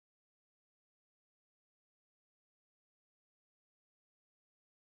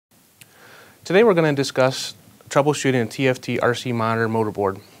Today we're going to discuss troubleshooting a TFT RC monitor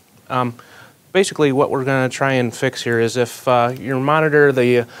motorboard. Basically what we're going to try and fix here is if your monitor,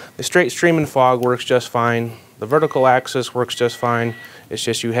 the straight stream and fog works just fine, the vertical axis works just fine, it's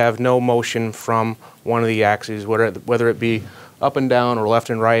just you have no motion from one of the axes, whether it be up and down or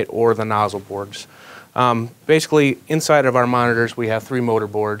left and right or the nozzle boards. Basically inside of our monitors we have 3 motor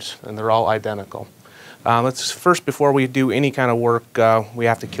boards and they're all identical. Before we do any kind of work, we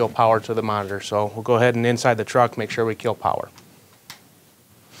have to kill power to the monitor. So we'll go ahead and inside the truck make sure we kill power.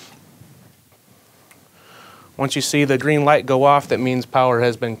 Once you see the green light go off, that means power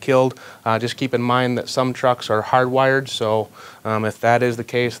has been killed. Just keep in mind that some trucks are hardwired, so if that is the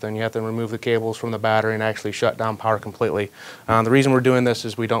case, then you have to remove the cables from the battery and actually shut down power completely. The reason we're doing this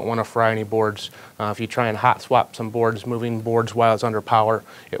is we don't want to fry any boards. If you try and hot swap some boards, moving boards while it's under power,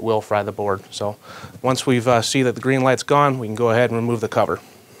 it will fry the board. So once we see that the green light's gone, we can go ahead and remove the cover.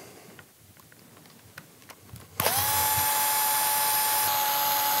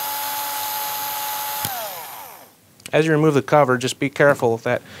 As you remove the cover, just be careful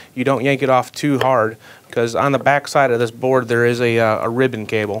that you don't yank it off too hard, because on the back side of this board there is a ribbon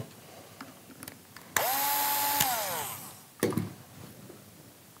cable.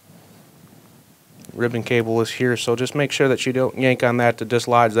 Ribbon cable is here, so just make sure that you don't yank on that to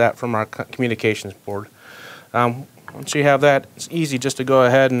dislodge that from our communications board. Once you have that, it's easy just to go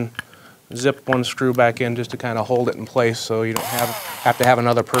ahead and zip one screw back in just to kind of hold it in place so you don't have to have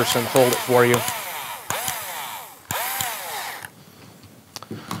another person hold it for you.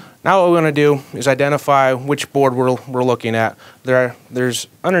 Now what we're going to do is identify which board we're looking at. There's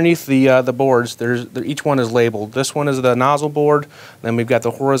underneath the boards, each one is labeled. This one is the nozzle board, then we've got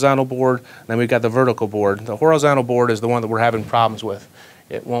the horizontal board, then we've got the vertical board. The horizontal board is the one that we're having problems with.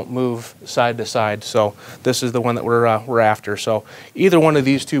 It won't move side to side, so this is the one that we're after. So either one of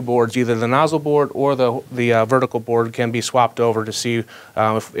these 2 boards, either the nozzle board or the vertical board, can be swapped over to see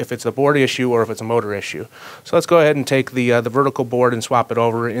if it's a board issue or if it's a motor issue. So let's go ahead and take the vertical board and swap it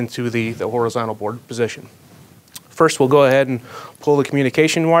over into the horizontal board position. First we'll go ahead and pull the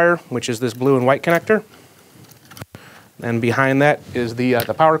communication wire, which is this blue and white connector. And behind that is the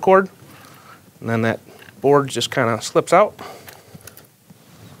power cord. And then that board just kind of slips out.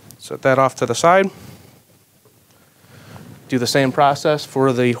 Set that off to the side. Do the same process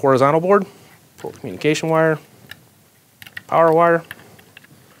for the horizontal board. Pull the communication wire, power wire,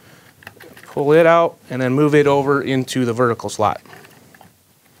 pull it out, and then move it over into the vertical slot.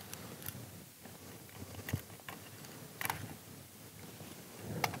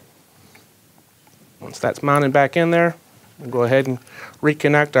 Once that's mounted back in there, we'll go ahead and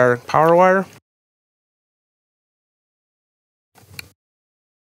reconnect our power wire.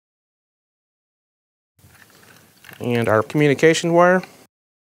 And our communication wire.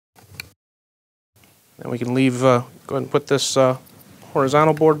 Then we can leave, go ahead and put this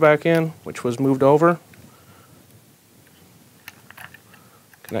horizontal board back in, which was moved over.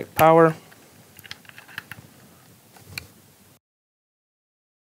 Connect power.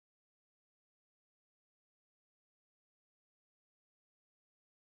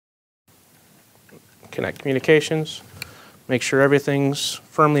 Connect communications. Make sure everything's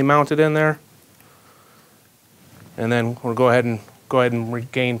firmly mounted in there. And then we'll go ahead and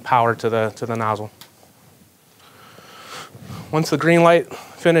regain power to the nozzle. Once the green light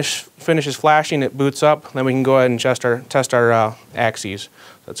finishes flashing, it boots up. Then we can go ahead and test our axes.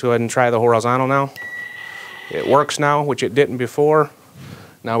 Let's go ahead and try the horizontal now. It works now, which it didn't before.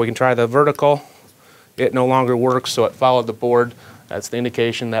 Now we can try the vertical. It no longer works, so it followed the board. That's the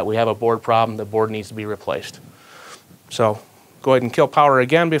indication that we have a board problem. The board needs to be replaced. So go ahead and kill power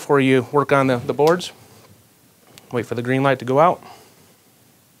again before you work on the boards. Wait for the green light to go out.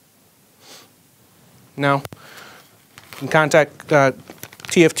 Now, you can contact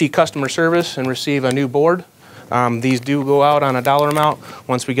TFT customer service and receive a new board. These do go out on a dollar amount.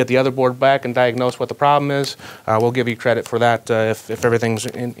 Once we get the other board back and diagnose what the problem is, we'll give you credit for that if everything's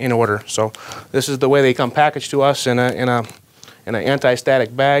in order. So this is the way they come packaged to us in an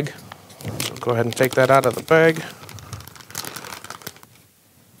anti-static bag. So go ahead and take that out of the bag.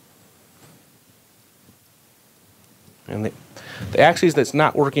 And the axis that's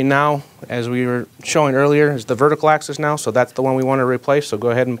not working now, as we were showing earlier, is the vertical axis now, so that's the one we want to replace. So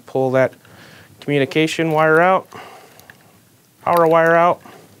go ahead and pull that communication wire out, power wire out,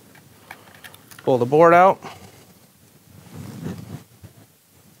 pull the board out,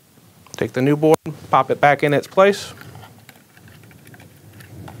 take the new board, pop it back in its place,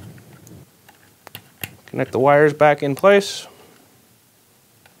 connect the wires back in place.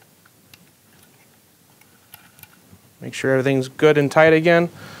 Make sure everything's good and tight again.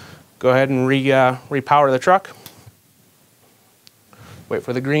 Go ahead and repower the truck. Wait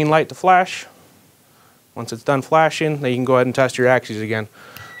for the green light to flash. Once it's done flashing, then you can go ahead and test your axes again.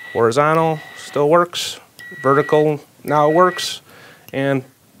 Horizontal still works, vertical now works, and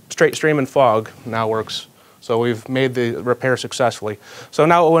straight stream and fog now works. So we've made the repair successfully. So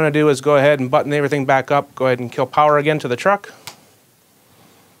now what we're going to do is go ahead and button everything back up, go ahead and kill power again to the truck.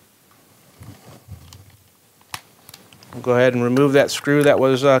 We'll go ahead and remove that screw that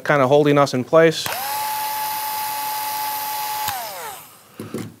was kind of holding us in place.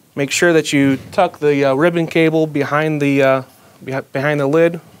 Make sure that you tuck the ribbon cable behind the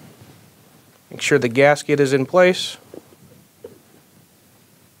lid. Make sure the gasket is in place. Make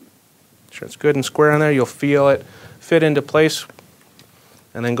sure it's good and square on there. You'll feel it fit into place.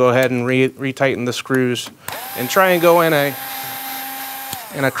 And then go ahead and retighten the screws. And try and go in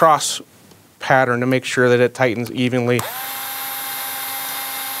a cross pattern to make sure that it tightens evenly.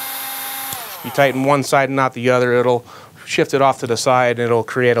 You tighten one side and not the other, it'll shift it off to the side and it'll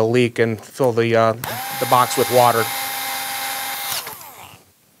create a leak and fill the box with water.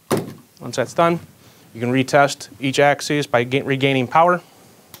 Once that's done, you can retest each axis by regaining power.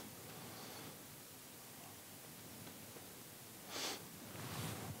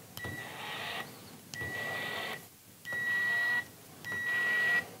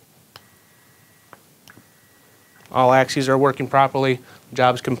 All axes are working properly,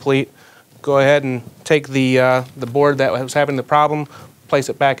 job's complete. Go ahead and take the board that was having the problem, place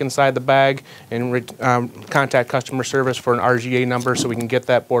it back inside the bag, and contact customer service for an RGA number so we can get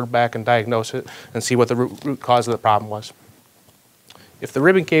that board back and diagnose it and see what the root cause of the problem was. If the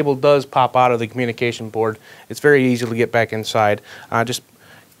ribbon cable does pop out of the communication board, it's very easy to get back inside. Just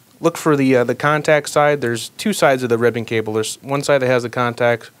look for the contact side. There's two sides of the ribbon cable. There's one side that has the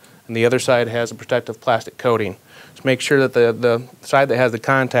contacts and the other side has a protective plastic coating. Just make sure that the side that has the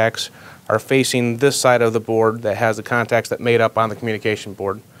contacts are facing this side of the board that has the contacts that made up on the communication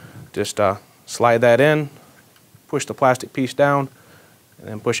board. Just slide that in, push the plastic piece down, and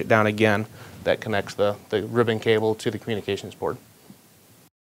then push it down again. That connects the ribbon cable to the communications board.